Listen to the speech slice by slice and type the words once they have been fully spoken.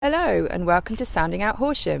Hello and welcome to Sounding Out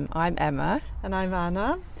Horsham. I'm Emma. And I'm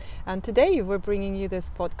Anna. And today we're bringing you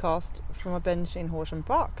this podcast from a bench in Horsham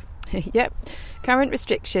Park. Yep. Current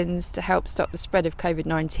restrictions to help stop the spread of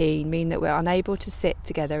COVID-19 mean that we're unable to sit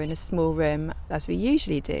together in a small room as we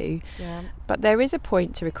usually do. Yeah. But there is a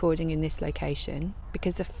point to recording in this location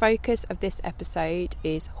because the focus of this episode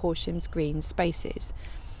is Horsham's green spaces.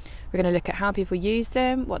 We're going to look at how people use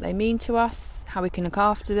them, what they mean to us, how we can look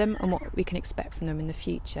after them and what we can expect from them in the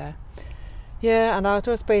future. Yeah, and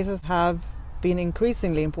outdoor spaces have been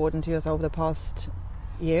increasingly important to us over the past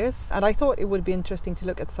years. And I thought it would be interesting to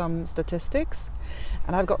look at some statistics.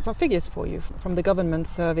 And I've got some figures for you from the government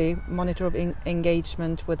survey, Monitor of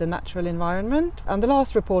Engagement with the Natural Environment. And the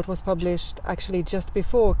last report was published actually just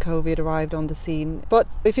before COVID arrived on the scene. But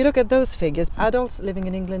if you look at those figures, adults living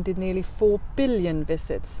in England did nearly 4 billion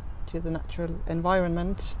visits to the natural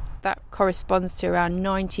environment. That corresponds to around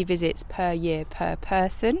 90 visits per year per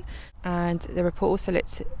person. And the report also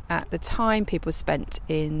looked at the time people spent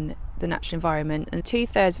in the natural environment. And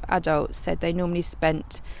 2/3 of adults said they normally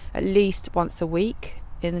spent at least once a week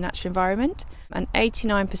in the natural environment. And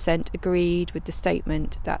 89% agreed with the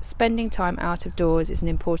statement that spending time out of doors is an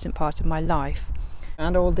important part of my life.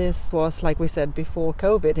 And all this was, like we said, before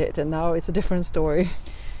COVID hit, and now it's a different story.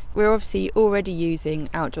 We're obviously already using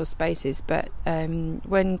outdoor spaces, but when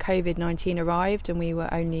COVID-19 arrived and we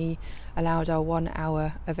were only allowed our 1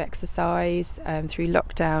 hour of exercise through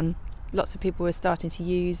lockdown, lots of people were starting to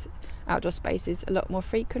use outdoor spaces a lot more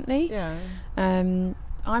frequently. Yeah. I'm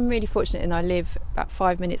really fortunate in I live about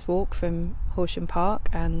 5 minutes walk from Horsham Park,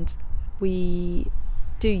 and we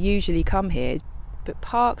do usually come here, but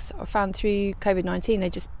parks I found through COVID-19 they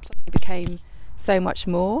just became so much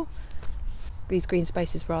more. These green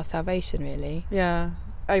spaces were our salvation, really. Yeah,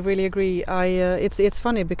 I really agree. It's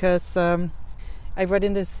funny because I read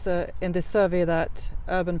in this survey that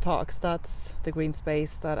urban parks, that's the green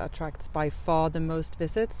space that attracts by far the most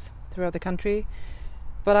visits throughout the country.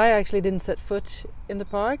 But I actually didn't set foot in the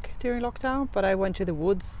park during lockdown, but I went to the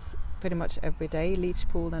woods pretty much every day, Leach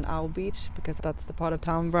Pool and Owl Beach, because that's the part of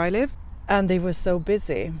town where I live. And they were so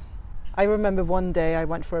busy. I remember one day I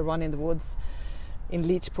went for a run in the woods in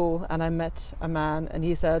Leach Pool and I met a man and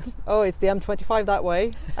he said, "Oh, it's the M25 that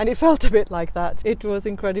way." And it felt a bit like that. It was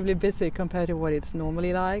incredibly busy compared to what it's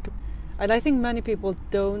normally like. And I think many people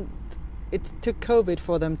it took COVID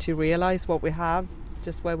for them to realise what we have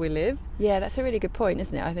just where we live. Yeah, that's a really good point,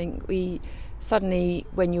 isn't it? I think we suddenly,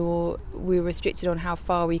 when we were restricted on how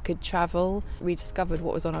far we could travel, we discovered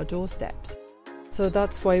what was on our doorsteps. So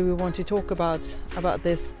that's why we want to talk about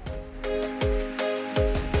this.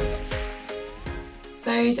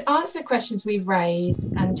 So to answer the questions we've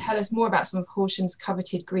raised and tell us more about some of Horsham's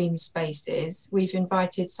coveted green spaces, we've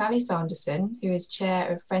invited Sally Sanderson, who is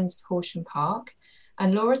Chair of Friends of Horsham Park,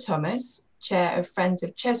 and Laura Thomas, Chair of Friends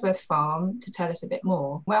of Chesworth Farm, to tell us a bit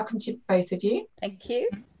more. Welcome to both of you. Thank you.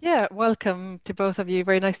 Yeah, welcome to both of you.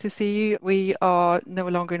 Very nice to see you. We are no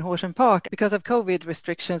longer in Horsham Park. Because of COVID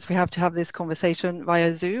restrictions, we have to have this conversation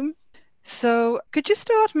via Zoom. So could you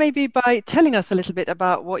start maybe by telling us a little bit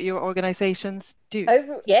about what your organisations do?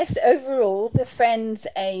 Overall, the Friends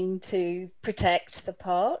aim to protect the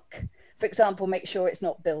park. For example, make sure it's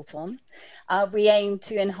not built on. We aim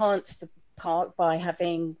to enhance the park by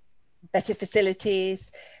having better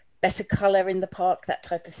facilities, better colour in the park, that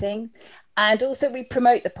type of thing. And also we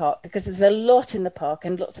promote the park because there's a lot in the park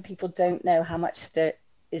and lots of people don't know how much there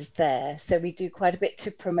is there. So we do quite a bit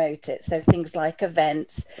to promote it. So things like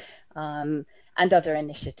events, and other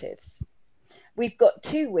initiatives. We've got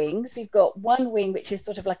 2 wings. We've got one wing, which is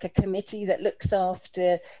sort of like a committee that looks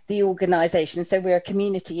after the organisation. So we're a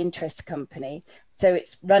community interest company. So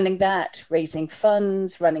it's running that, raising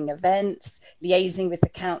funds, running events, liaising with the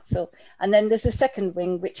council. And then there's a second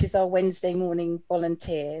wing, which is our Wednesday morning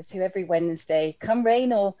volunteers, who every Wednesday, come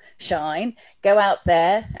rain or shine, go out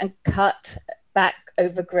there and cut back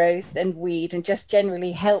overgrowth and weed and just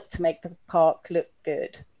generally help to make the park look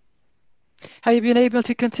good. Have you been able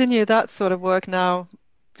to continue that sort of work now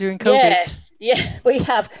during COVID? Yes, yeah, we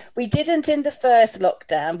have. We didn't in the first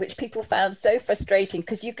lockdown, which people found so frustrating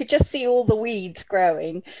because you could just see all the weeds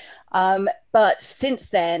growing. But since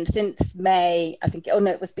then, since May,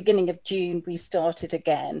 it was beginning of June, we started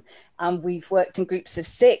again. We've worked in groups of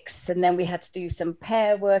 6 and then we had to do some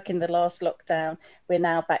pair work in the last lockdown. We're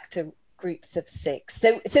now back to groups of 6.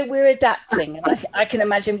 So we're adapting, and I can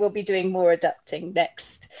imagine we'll be doing more adapting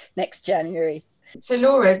next January. So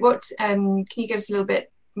Laura, what can you give us a little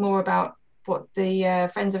bit more about what the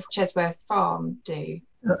Friends of Chesworth Farm do?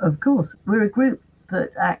 Of course, we're a group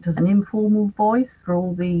that act as an informal voice for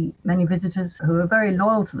all the many visitors who are very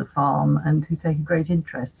loyal to the farm and who take a great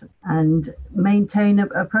interest, and maintain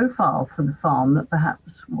a profile for the farm that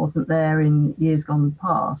perhaps wasn't there in years gone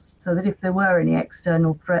past, so that if there were any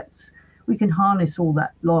external threats, we can harness all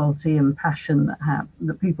that loyalty and passion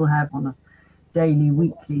that people have on a daily,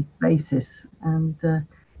 weekly basis. And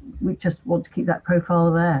we just want to keep that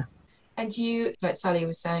profile there. And you, like Sally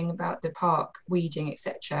was saying about the park weeding,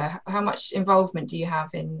 etc., how much involvement do you have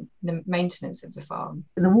in the maintenance of the farm?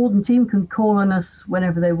 The warden team can call on us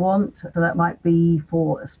whenever they want. So that might be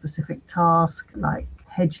for a specific task, like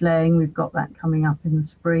hedge laying. We've got that coming up in the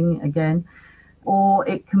spring again. Or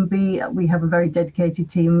it can be, we have a very dedicated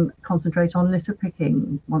team concentrate on litter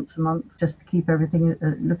picking once a month, just to keep everything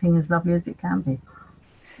looking as lovely as it can be.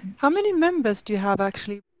 How many members do you have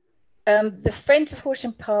actually? The Friends of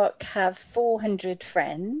Horsham Park have 400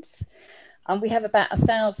 friends, and we have about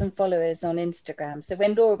 1,000 followers on Instagram. So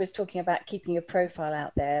when Laura was talking about keeping a profile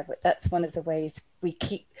out there, that's one of the ways we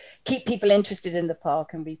keep people interested in the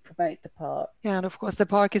park and we promote the park. Yeah, and of course the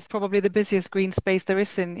park is probably the busiest green space there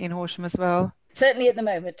is in Horsham as well. Certainly at the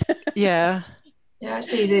moment. Yeah. Yeah,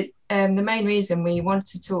 actually, the main reason we want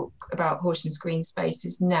to talk about Horsham's green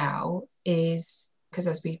spaces now is because,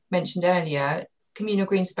 as we mentioned earlier, communal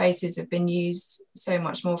green spaces have been used so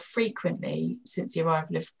much more frequently since the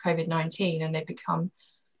arrival of COVID-19, and they've become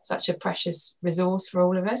such a precious resource for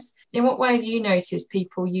all of us. In what way have you noticed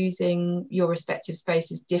people using your respective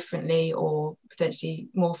spaces differently or potentially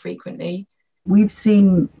more frequently? We've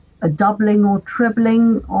seen a doubling or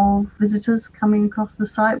trebling of visitors coming across the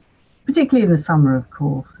site, particularly in the summer, of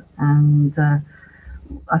course. And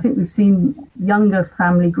I think we've seen younger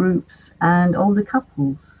family groups and older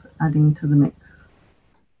couples adding to the mix.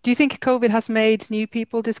 Do you think COVID has made new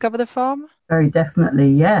people discover the farm? Very definitely,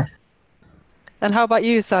 yes. And how about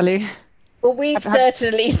you, Sally? Well, we've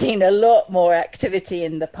certainly seen a lot more activity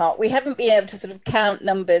in the park. We haven't been able to sort of count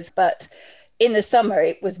numbers, but in the summer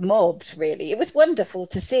it was mobbed, really. It was wonderful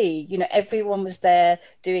to see, everyone was there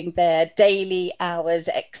doing their daily hours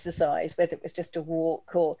exercise, whether it was just a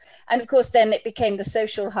walk and of course then it became the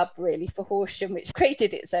social hub really for Horsham, which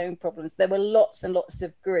created its own problems. There were lots and lots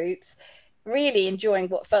of groups really enjoying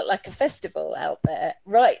what felt like a festival out there,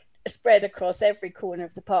 right, spread across every corner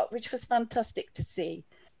of the park, which was fantastic to see.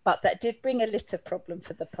 But that did bring a litter problem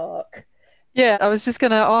for the park. Yeah, I was just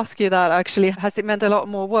going to ask you that actually. Has it meant a lot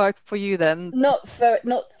more work for you then? Not for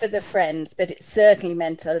the friends, but it certainly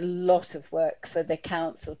meant a lot of work for the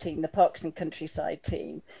council team, the Parks and Countryside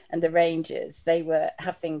team and the rangers. They were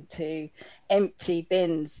having to empty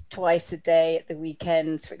bins twice a day at the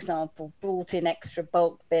weekends, for example, brought in extra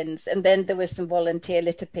bulk bins. And then there were some volunteer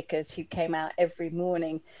litter pickers who came out every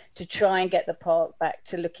morning to try and get the park back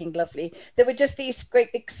to looking lovely. There were just these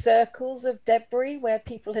great big circles of debris where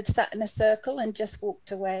people had sat in a circle and just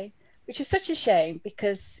walked away, which is such a shame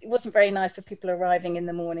because it wasn't very nice for people arriving in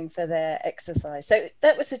the morning for their exercise. So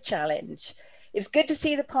that was a challenge. It was good to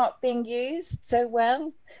see the park being used so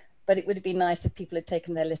well, but it would have been nice if people had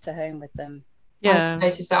taken their litter home with them. Yeah, I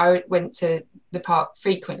noticed that I went to the park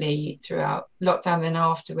frequently throughout lockdown and then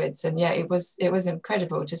afterwards, and yeah, it was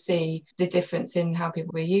incredible to see the difference in how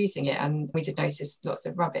people were using it. And we did notice lots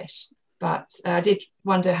of rubbish, but I did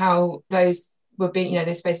wonder how those were being,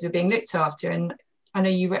 those spaces were being looked after. And I know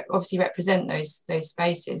you obviously represent those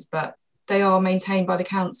spaces, but they are maintained by the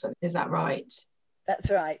council. Is that right? That's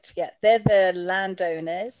right. Yeah, they're the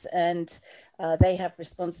landowners, and they have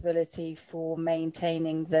responsibility for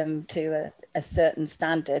maintaining them to a certain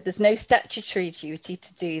standard. There's no statutory duty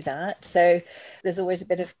to do that. So there's always a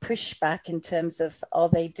bit of pushback in terms of, are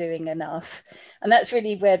they doing enough? And that's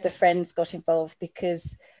really where the Friends got involved,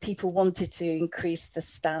 because people wanted to increase the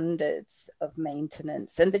standards of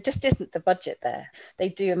maintenance. And there just isn't the budget there. They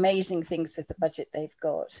do amazing things with the budget they've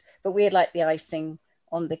got, but we're like the icing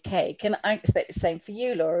on the cake. And I expect the same for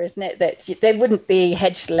you, Laura, isn't it? That there wouldn't be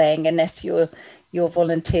hedge laying unless your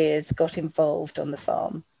volunteers got involved on the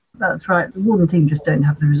farm. That's right. The warden team just don't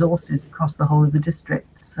have the resources across the whole of the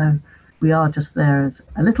district. So we are just there as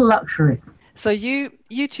a little luxury. So you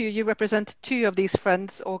two, you represent two of these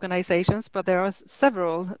Friends organizations, but there are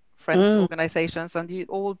several Friends organizations, and you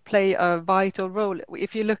all play a vital role.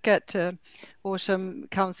 If you look at Horsham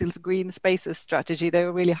Council's Green Spaces strategy, they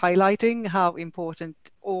were really highlighting how important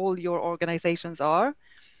all your organizations are.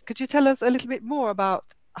 Could you tell us a little bit more about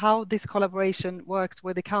how this collaboration works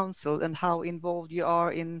with the council and how involved you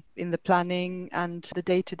are in the planning and the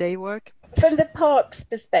day-to-day work? From the park's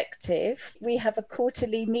perspective, we have a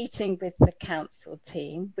quarterly meeting with the council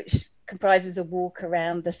team, which comprises a walk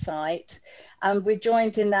around the site. And we're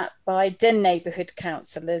joined in that by Den Neighbourhood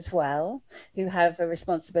Council as well, who have a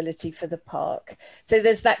responsibility for the park. So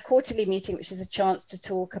there's that quarterly meeting, which is a chance to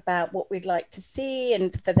talk about what we'd like to see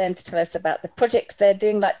and for them to tell us about the projects they're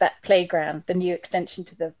doing, like that playground, the new extension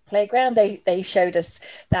to the playground. They showed us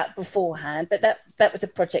that beforehand, but that was a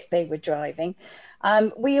project they were driving.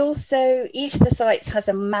 We also, each of the sites has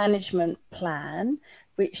a management plan,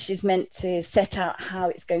 which is meant to set out how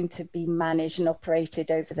it's going to be managed and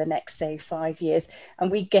operated over the next, say, 5 years.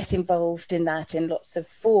 And we get involved in that in lots of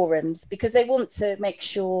forums because they want to make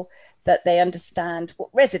sure that they understand what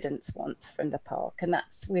residents want from the park. And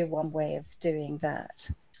we're one way of doing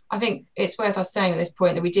that. I think it's worth us saying at this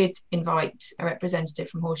point that we did invite a representative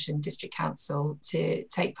from Horsham District Council to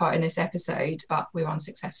take part in this episode, but we were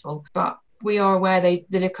unsuccessful. But we are aware they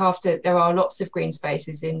look after, there are lots of green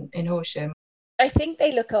spaces in Horsham. I think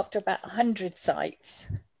they look after about 100 sites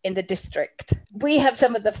in the district. We have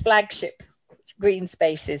some of the flagship green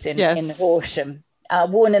spaces in Horsham.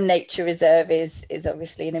 Warnham Nature Reserve is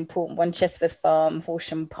obviously an important one. Chesworth Farm,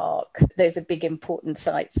 Horsham Park, those are big important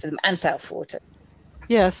sites for them, and Southwater.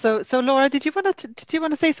 Yeah, so Laura, did you want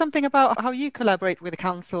to say something about how you collaborate with the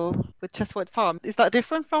council with Chesworth Farm? Is that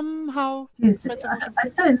different from how? I'd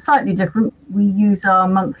say it's slightly different. We use our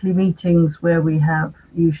monthly meetings where we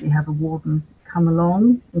usually have a warden come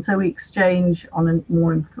along, and so we exchange on a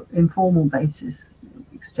more informal basis,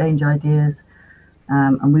 exchange ideas,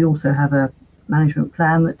 and we also have a management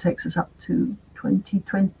plan that takes us up to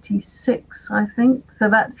 2026, I think. So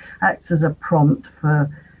that acts as a prompt for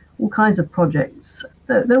all kinds of projects,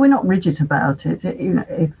 though we're not rigid about it.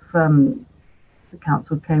 If the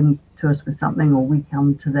council came to us with something or we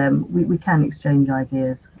come to them, we can exchange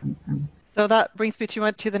ideas. So that brings me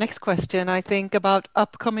to the next question, I think, about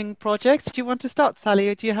upcoming projects. Do you want to start, Sally,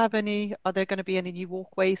 or do you have are there going to be any new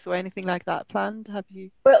walkways or anything like that planned? Have you?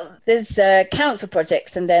 Well, there's council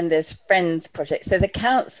projects and then there's Friends projects. So the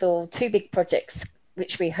council, 2 big projects,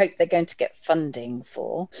 which we hope they're going to get funding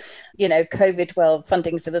for. COVID, well,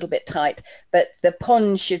 funding's a little bit tight, but the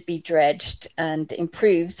pond should be dredged and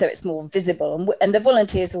improved so it's more visible. And the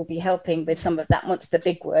volunteers will be helping with some of that once the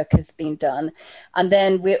big work has been done. And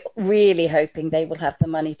then we're really hoping they will have the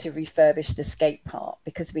money to refurbish the skate park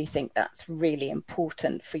because we think that's really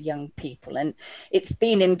important for young people. And it's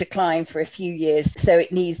been in decline for a few years, so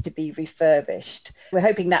it needs to be refurbished. We're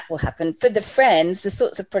hoping that will happen. For the Friends, the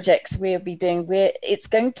sorts of projects we'll be doing, it's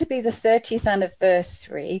going to be the 30th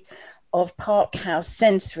anniversary of Park House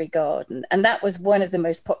Sensory Garden. And that was one of the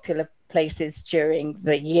most popular places during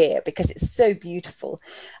the year because it's so beautiful.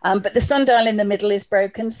 But the sundial in the middle is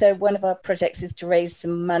broken. So one of our projects is to raise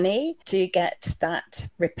some money to get that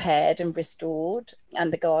repaired and restored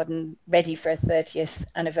and the garden ready for a 30th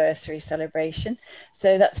anniversary celebration.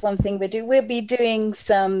 So that's one thing we do. We'll be doing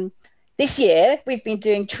this year, we've been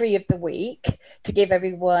doing Tree of the Week to give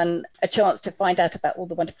everyone a chance to find out about all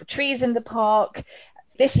the wonderful trees in the park.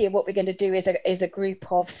 This year, what we're going to do is a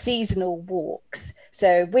group of seasonal walks.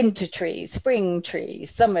 So winter trees, spring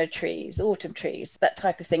trees, summer trees, autumn trees, that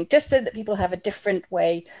type of thing, just so that people have a different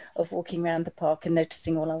way of walking around the park and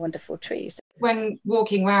noticing all our wonderful trees. When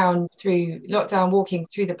walking around through lockdown, walking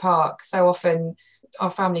through the park, so often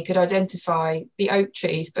our family could identify the oak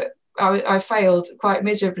trees, but I failed quite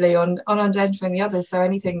miserably on identifying the others. So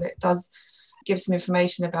anything that does give some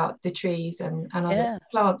information about the trees and other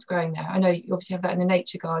plants growing there. I know you obviously have that in the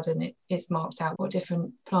nature garden. It's marked out what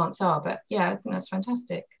different plants are, but yeah, I think that's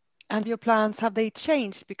fantastic. And your plans, have they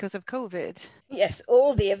changed because of COVID? Yes,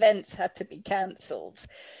 all the events had to be cancelled.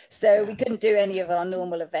 So we couldn't do any of our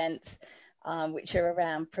normal events, which are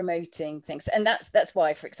around promoting things. And that's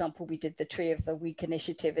why, for example, we did the Tree of the Week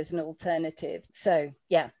initiative as an alternative. So,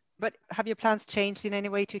 yeah. But have your plans changed in any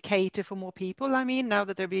way to cater for more people? I mean, now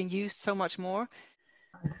that they're being used so much more?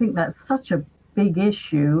 I think that's such a big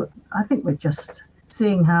issue. I think we're just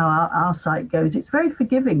seeing how our site goes. It's very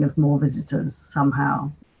forgiving of more visitors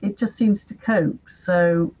somehow. It just seems to cope.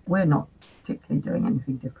 So we're not particularly doing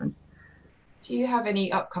anything different. Do you have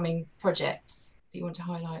any upcoming projects that you want to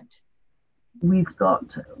highlight? We've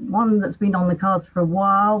got one that's been on the cards for a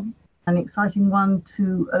while, an exciting one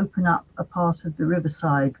to open up a part of the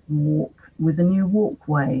Riverside Walk with a new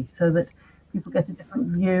walkway so that people get a different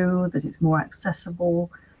view, that it's more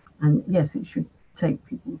accessible. And yes, it should take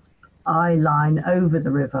people's eye line over the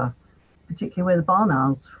river, particularly where the barn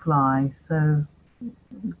owls fly. So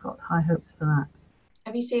we've got high hopes for that.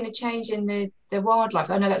 Have you seen a change in the wildlife?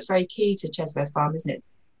 I know that's very key to Chesworth Farm, isn't it?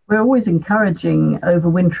 We're always encouraging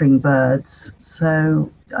overwintering birds.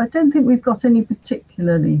 So I don't think we've got any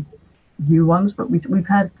particularly new ones, but we've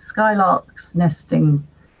had skylarks nesting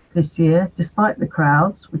this year, despite the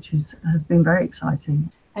crowds, which has been very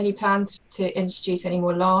exciting. Any plans to introduce any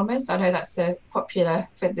more llamas? I know that's popular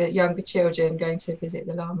for the younger children going to visit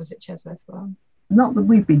the llamas at Chesworth Farm. Not that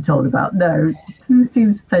we've been told about, no. 2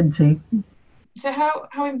 seems plenty. So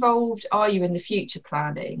how involved are you in the future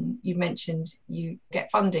planning? You mentioned you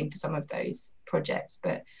get funding for some of those projects,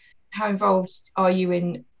 but how involved are you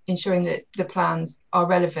in ensuring that the plans are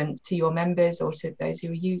relevant to your members or to those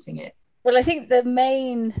who are using it? Well, I think the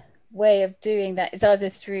main way of doing that is either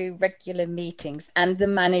through regular meetings and the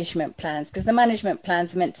management plans, because the management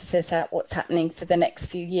plans are meant to set out what's happening for the next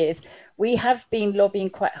few years. We have been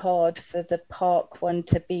lobbying quite hard for the park one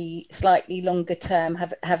to be slightly longer term,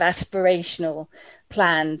 have aspirational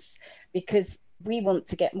plans, because we want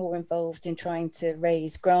to get more involved in trying to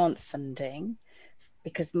raise grant funding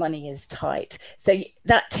because money is tight. So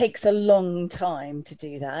that takes a long time to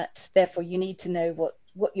do that. Therefore, you need to know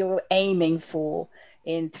what you're aiming for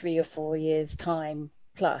in 3 or 4 years' time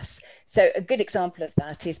plus. So a good example of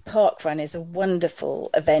that is Parkrun is a wonderful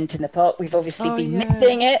event in the park. We've obviously been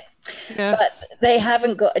missing it, but they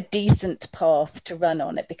haven't got a decent path to run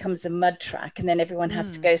on. It becomes a mud track and then everyone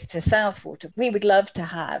has to go to Southwater. We would love to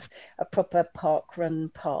have a proper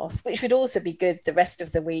Parkrun path, which would also be good the rest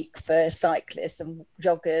of the week for cyclists and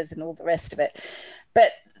joggers and all the rest of it.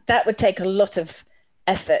 But that would take a lot of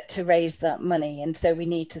effort to raise that money, and so we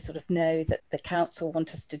need to sort of know that the council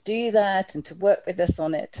want us to do that and to work with us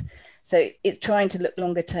on it. So it's trying to look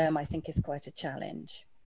longer term, I think, is quite a challenge.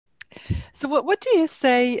 So what do you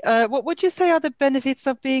say, what would you say are the benefits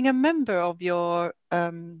of being a member of your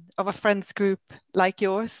of a friends group like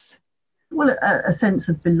yours? Well, a sense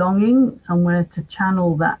of belonging, somewhere to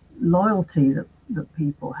channel that loyalty that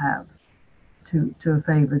people have to a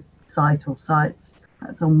favoured site or sites.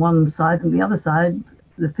 That's on one side, and the other side,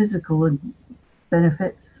 the physical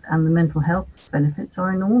benefits and the mental health benefits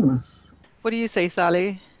are enormous. What do you say,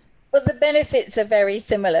 Sally? Well, the benefits are very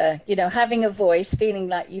similar. You know, having a voice, feeling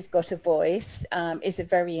like you've got a voice is a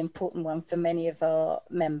very important one for many of our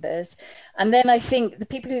members. And then I think the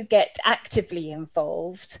people who get actively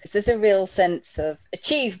involved, there's a real sense of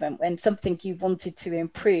achievement when something you wanted to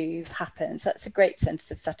improve happens. That's a great sense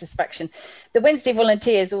of satisfaction. The Wednesday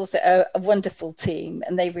Volunteers also are a wonderful team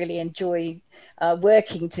and they really enjoy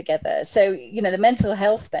working together. So, you know, the mental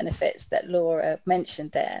health benefits that Laura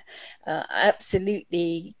mentioned there are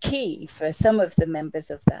absolutely key for some of the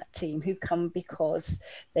members of that team who come because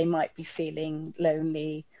they might be feeling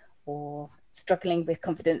lonely or struggling with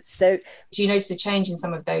confidence. So do you notice a change in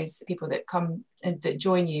some of those people that come and that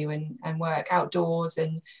join you and work outdoors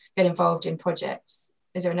and get involved in projects?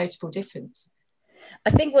 Is there a notable difference?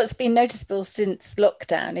 I think what's been noticeable since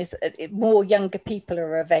lockdown is more younger people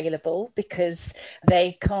are available because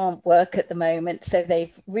they can't work at the moment. So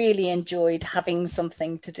they've really enjoyed having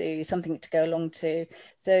something to do, something to go along to.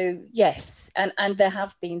 So yes, and there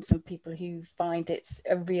have been some people who find it's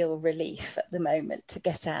a real relief at the moment to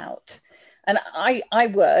get out. And I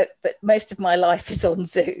work, but most of my life is on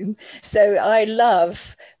Zoom. So I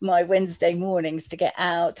love my Wednesday mornings to get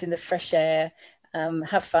out in the fresh air,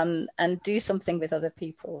 have fun and do something with other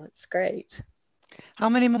people. It's great. How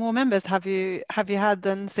many more members have you had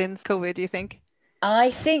then since COVID, do you think?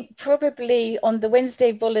 I think probably on the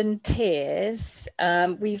Wednesday Volunteers,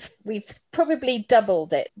 we've probably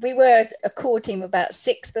doubled it. We were a core team of about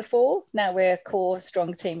 6 before. Now we're a core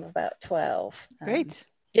strong team of about 12. Great.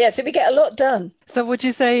 Yeah, so we get a lot done. So would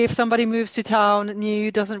you say if somebody moves to town,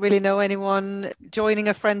 new, doesn't really know anyone, joining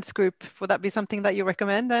a friends group, would that be something that you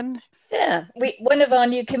recommend then? Yeah, one of our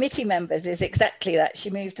new committee members is exactly that. She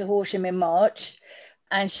moved to Horsham in March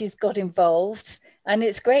and she's got involved and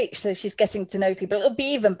it's great. So she's getting to know people. It'll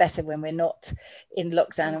be even better when we're not in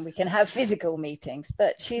lockdown and we can have physical meetings,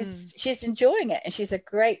 but she's enjoying it and she's a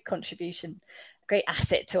great contribution, great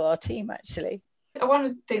asset to our team, actually. One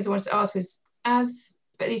of the things I wanted to ask was,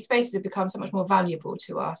 but these spaces have become so much more valuable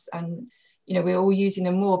to us and, you know, we're all using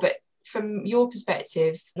them more, but from your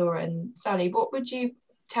perspective, Laura and Sally, what would you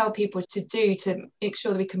tell people to do to make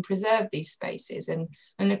sure that we can preserve these spaces and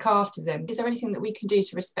look after them? Is there anything that we can do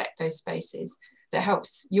to respect those spaces that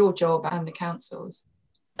helps your job and the council's?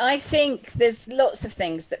 I think there's lots of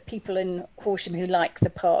things that people in Horsham who like the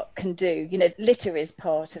park can do. You know, litter is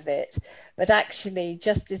part of it, but actually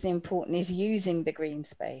just as important is using the green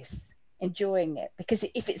space. enjoying it, because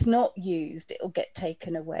if it's not used, it'll get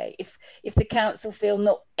taken away. If the council feel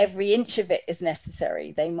not every inch of it is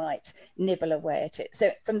necessary, they might nibble away at it.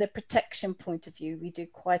 So from the protection point of view, we do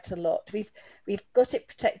quite a lot. We've got it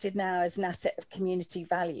protected now as an asset of community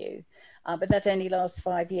value, but that only lasts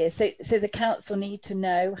 5 years. So the council need to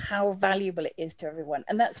know how valuable it is to everyone.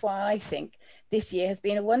 And that's why I think this year has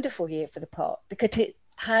been a wonderful year for the park, because it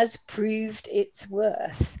has proved its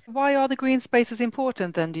worth. Why are the green spaces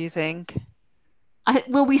important then, do you think?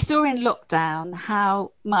 Well, we saw in lockdown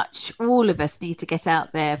how much all of us need to get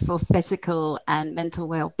out there for physical and mental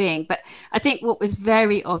well-being. But I think what was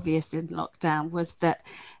very obvious in lockdown was that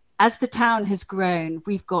as the town has grown,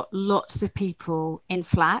 we've got lots of people in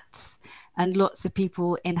flats and lots of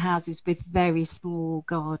people in houses with very small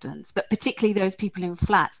gardens. But particularly those people in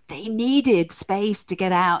flats, they needed space to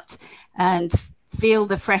get out and feel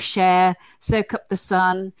the fresh air, soak up the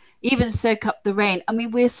sun, even soak up the rain. I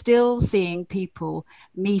mean, we're still seeing people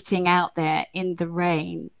meeting out there in the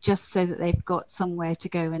rain just so that they've got somewhere to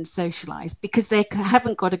go and socialise, because they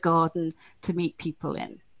haven't got a garden to meet people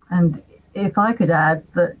in. And if I could add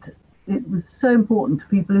that it was so important to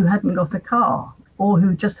people who hadn't got a car or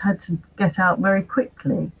who just had to get out very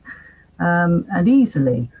quickly and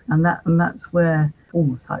easily. And that's where all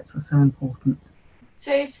the sites were so important.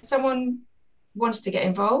 So if someone wanted to get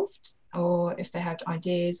involved, or if they had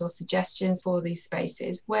ideas or suggestions for these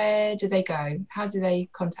spaces, where do they go? How do they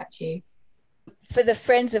contact you? For the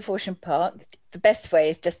Friends of Horsham Park, the best way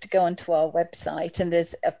is just to go onto our website, and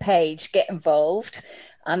there's a page, Get Involved,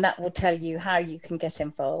 and that will tell you how you can get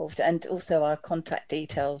involved, and also our contact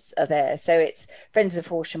details are there. So it's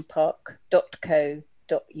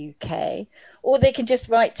friendsofhorshampark.co.uk, or they can just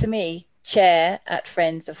write to me,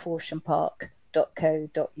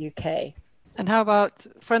 chair@friendsofhorshampark.co.uk. And how about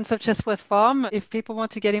Friends of Chesworth Farm? If people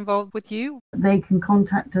want to get involved with you? They can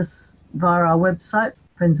contact us via our website,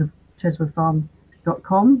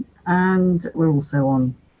 friendsofchesworthfarm.com, and we're also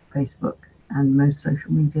on Facebook and most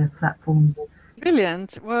social media platforms.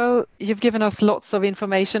 Brilliant. Well, you've given us lots of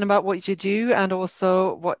information about what you do and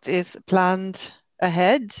also what is planned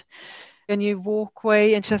ahead. A new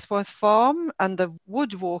walkway in Chesworth Farm and the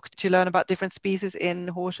wood walk to learn about different species in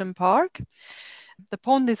Horsham Park. The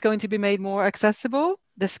pond is going to be made more accessible.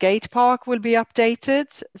 The skate park will be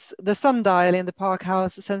updated. The sundial in the park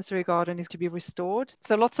house sensory garden is to be restored.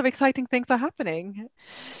 So lots of exciting things are happening.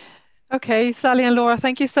 Okay, Sally and Laura,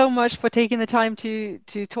 thank you so much for taking the time to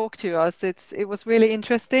talk to us. It was really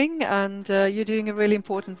interesting, and you're doing a really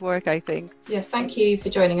important work, I think. Yes, thank you for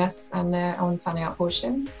joining us and on Sunny Out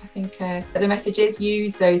Horsham. I think the message is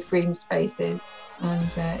use those green spaces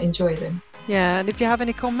and enjoy them. Yeah, and if you have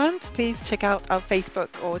any comments, please check out our Facebook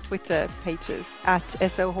or Twitter pages at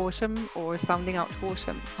SO Horsham or Sounding Out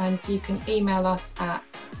Horsham. And you can email us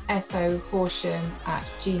at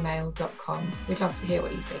sohorsham@gmail.com. We'd love to hear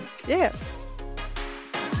what you think. Yeah.